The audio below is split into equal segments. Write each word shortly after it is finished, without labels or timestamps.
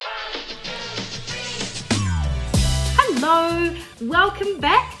Hello, welcome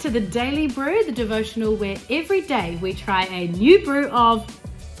back to the Daily Brew, the devotional where every day we try a new brew of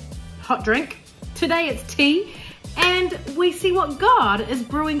hot drink. Today it's tea, and we see what God is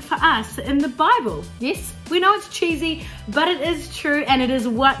brewing for us in the Bible. Yes, we know it's cheesy, but it is true, and it is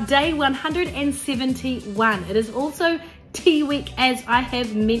day 171. It is also tea week, as I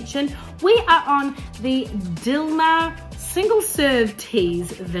have mentioned. We are on the Dilmah single serve teas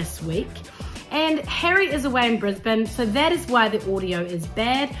this week. And Harry is away in Brisbane, so that is why the audio is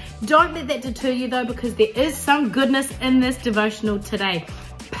bad. Don't let that deter you though, because there is some goodness in this devotional today.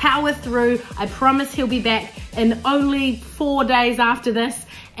 Power through. I promise he'll be back in only 4 days after this,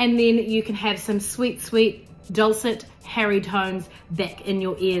 and then you can have some sweet, sweet, dulcet Harry tones back in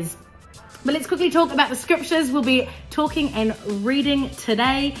your ears. But let's quickly talk about the scriptures we'll be talking and reading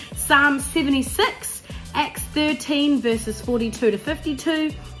today. Psalm 76, Acts 13 verses 42 to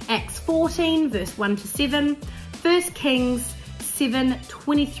 52, Acts 14 verse 1 to 7, 1 Kings 7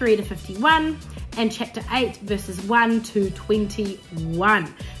 23 to 51, and chapter 8 verses 1 to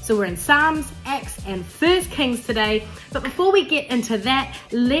 21. So we're in Psalms, Acts, and 1 Kings today. But before we get into that,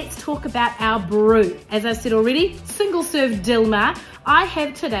 let's talk about our brew. As I said already, single serve Dilmah. I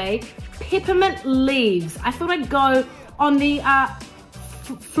have today peppermint leaves. I thought I'd go on the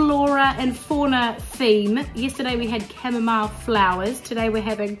flora and fauna theme. Yesterday we had chamomile flowers. Today we're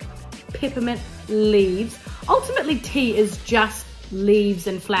having peppermint leaves. Ultimately, tea is just leaves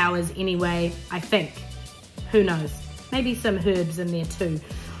and flowers anyway, I think. Who knows? Maybe some herbs in there too.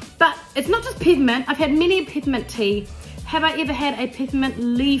 But it's not just peppermint. I've had many a peppermint tea. Have I ever had a peppermint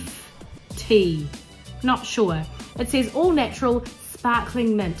leaf tea? Not sure. It says all natural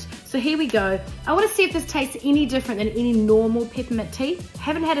sparkling mint. So here we go. I want to see if this tastes any different than any normal peppermint tea.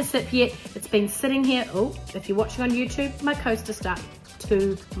 Haven't had a sip yet. It's been sitting here. Oh, if you're watching on YouTube, my coaster stuck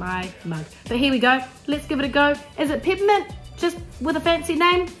to my mug. But here we go. Let's give it a go. Is it peppermint just with a fancy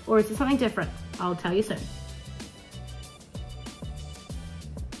name, or is it something different? I'll tell you soon.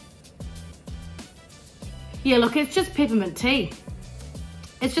 Yeah, look, it's just peppermint tea.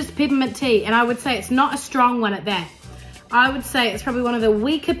 It's just peppermint tea, and I would say it's not a strong one at that. I would say it's probably one of the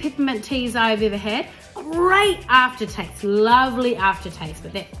weaker peppermint teas I've ever had. Great aftertaste, lovely aftertaste,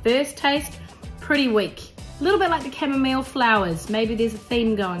 but that first taste, pretty weak. A little bit like the chamomile flowers. Maybe there's a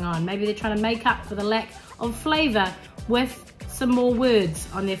theme going on. Maybe they're trying to make up for the lack of flavor with some more words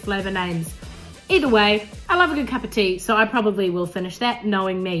on their flavor names. Either way, I love a good cup of tea, so I probably will finish that,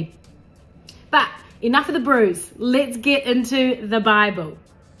 knowing me. But enough of the brews. Let's get into the Bible.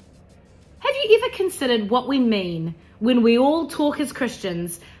 Have you ever considered what we mean when we all talk as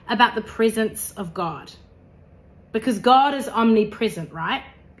Christians about the presence of God? Because God is omnipresent, right?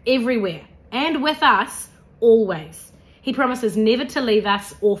 Everywhere. And with us, always. He promises never to leave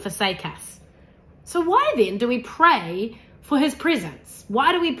us or forsake us. So why then do we pray for his presence?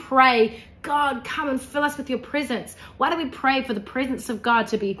 Why do we pray, God, come and fill us with your presence? Why do we pray for the presence of God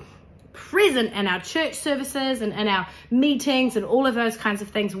to be present in our church services and in our meetings and all of those kinds of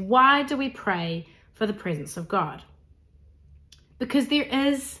things? Why do we pray for the presence of God? Because there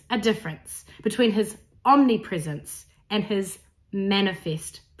is a difference between his omnipresence and his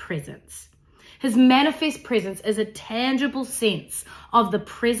manifest presence. His manifest presence is a tangible sense of the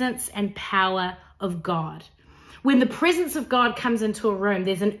presence and power of God. When the presence of God comes into a room,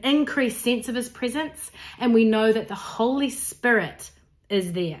 there's an increased sense of his presence, and we know that the Holy Spirit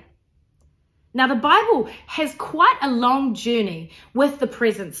is there. Now, the Bible has quite a long journey with the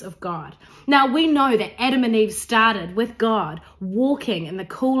presence of God. Now, we know that Adam and Eve started with God walking in the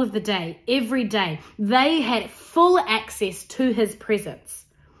cool of the day every day. They had full access to his presence.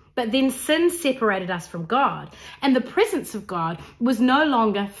 But then sin separated us from God, and the presence of God was no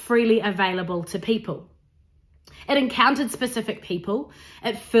longer freely available to people. It encountered specific people,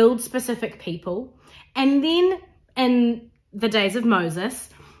 it filled specific people, and then in the days of Moses,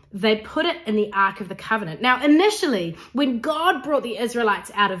 they put it in the Ark of the Covenant. Now, initially, when God brought the Israelites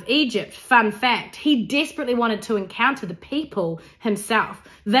out of Egypt, fun fact, he desperately wanted to encounter the people himself.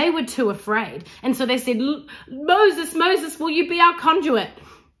 They were too afraid. And so they said, Moses, will you be our conduit?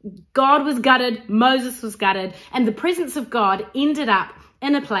 God was gutted, Moses was gutted, and the presence of God ended up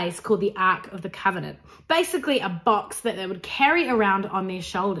in a place called the Ark of the Covenant. Basically a box that they would carry around on their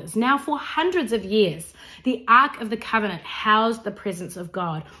shoulders. Now, for hundreds of years, the Ark of the Covenant housed the presence of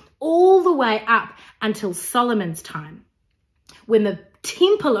God all the way up until Solomon's time, when the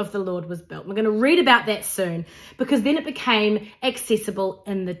temple of the Lord was built. We're going to read about that soon, because then it became accessible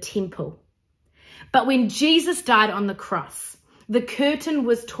in the temple. But when Jesus died on the cross, the curtain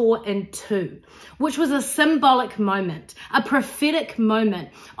was torn in two, which was a symbolic moment, a prophetic moment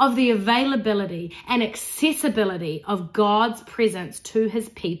of the availability and accessibility of God's presence to his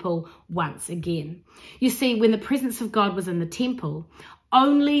people once again. You see, when the presence of God was in the temple,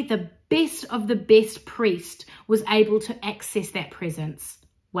 only the best of the best priest was able to access that presence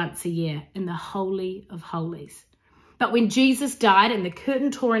once a year in the Holy of Holies. But when Jesus died and the curtain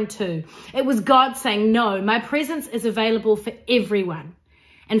tore in two, it was God saying, no, my presence is available for everyone.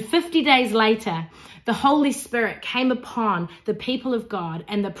 And 50 days later, the Holy Spirit came upon the people of God,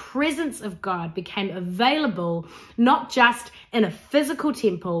 and the presence of God became available not just in a physical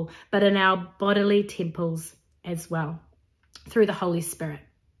temple, but in our bodily temples as well, through the Holy Spirit.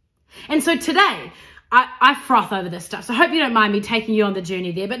 And so today, I froth over this stuff, so I hope you don't mind me taking you on the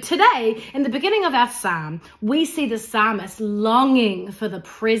journey there. But today, in the beginning of our psalm, we see the psalmist longing for the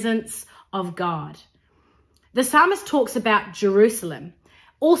presence of God. The psalmist talks about Jerusalem,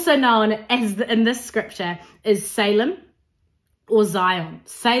 also known as, in this scripture, is Salem or Zion.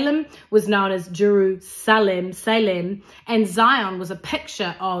 Salem was known as Jerusalem, and Zion was a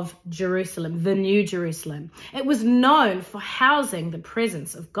picture of Jerusalem, the New Jerusalem. It was known for housing the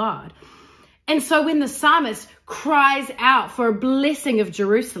presence of God. And so when the psalmist cries out for a blessing of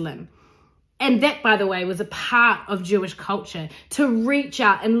Jerusalem, and that, by the way, was a part of Jewish culture, to reach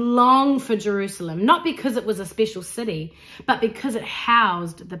out and long for Jerusalem, not because it was a special city, but because it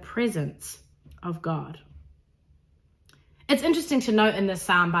housed the presence of God. It's interesting to note in this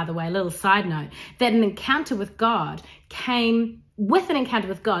psalm, by the way, a little side note, that with an encounter with God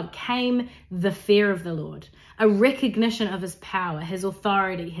came the fear of the Lord, a recognition of his power, his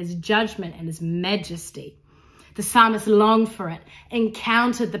authority, his judgment, and his majesty. The psalmist longed for it,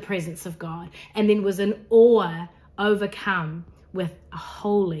 encountered the presence of God, and then was in awe, overcome with a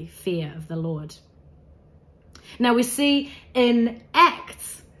holy fear of the Lord. Now we see in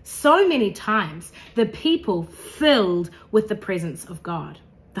Acts so many times the people filled with the presence of God,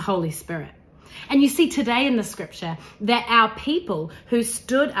 the Holy Spirit. And you see today in the scripture that our people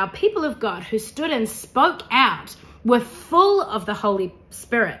of God who stood and spoke out were full of the Holy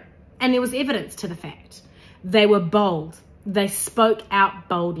Spirit. And there was evidence to the fact. They were bold. They spoke out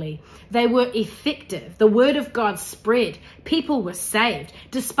boldly. They were effective. The word of God spread. People were saved.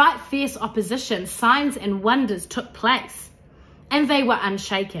 Despite fierce opposition, signs and wonders took place. And they were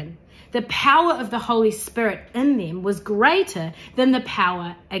unshaken. The power of the Holy Spirit in them was greater than the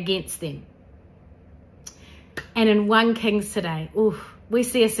power against them. And in 1 Kings today, we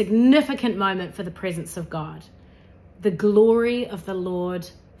see a significant moment for the presence of God. The glory of the Lord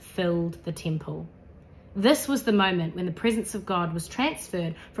filled the temple. This was the moment when the presence of God was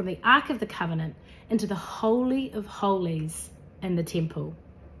transferred from the Ark of the Covenant into the Holy of Holies in the temple.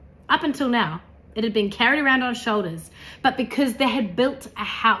 Up until now, it had been carried around on shoulders, but because they had built a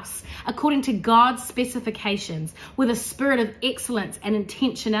house according to God's specifications with a spirit of excellence and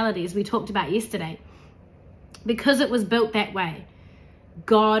intentionality, as we talked about yesterday, because it was built that way,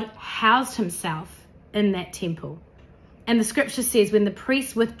 God housed himself in that temple. And the scripture says, when the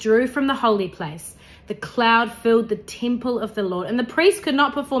priest withdrew from the holy place, the cloud filled the temple of the Lord. And the priests could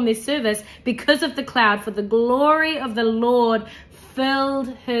not perform their service because of the cloud, for the glory of the Lord filled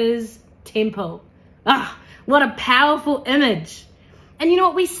his temple. What a powerful image. And you know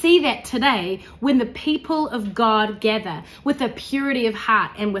what? We see that today when the people of God gather with a purity of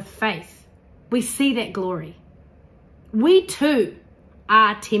heart and with faith. We see that glory. We too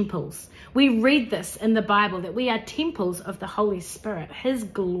are temples. We read this in the Bible that we are temples of the Holy Spirit. His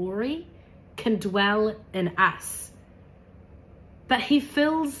glory can dwell in us. But he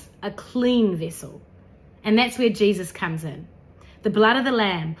fills a clean vessel. And that's where Jesus comes in. The blood of the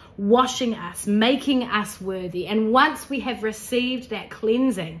Lamb washing us, making us worthy. And once we have received that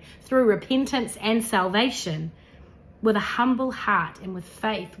cleansing through repentance and salvation, with a humble heart and with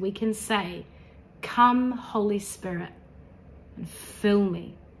faith, we can say, come, Holy Spirit, and fill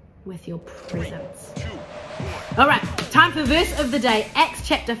me with your presence. All right, time for verse of the day. Acts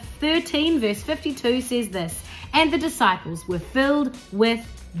chapter 13, verse 52 says this, and the disciples were filled with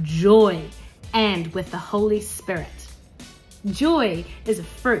joy and with the Holy Spirit. Joy is a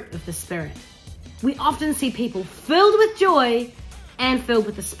fruit of the Spirit. We often see people filled with joy and filled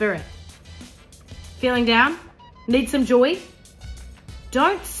with the Spirit. Feeling down? Need some joy?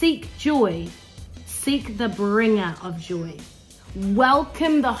 Don't seek joy. Seek the bringer of joy.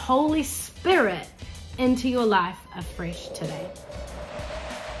 Welcome the Holy Spirit into your life afresh today.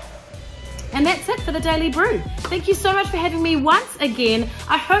 And that's it for the Daily Brew. Thank you so much for having me once again.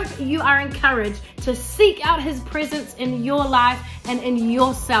 I hope you are encouraged to seek out his presence in your life and in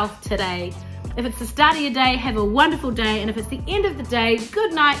yourself today. If it's the start of your day, have a wonderful day. And if it's the end of the day,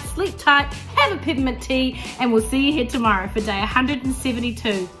 good night, sleep tight, have a peppermint tea, and we'll see you here tomorrow for day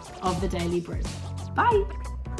 172 of the Daily Brew. Bye.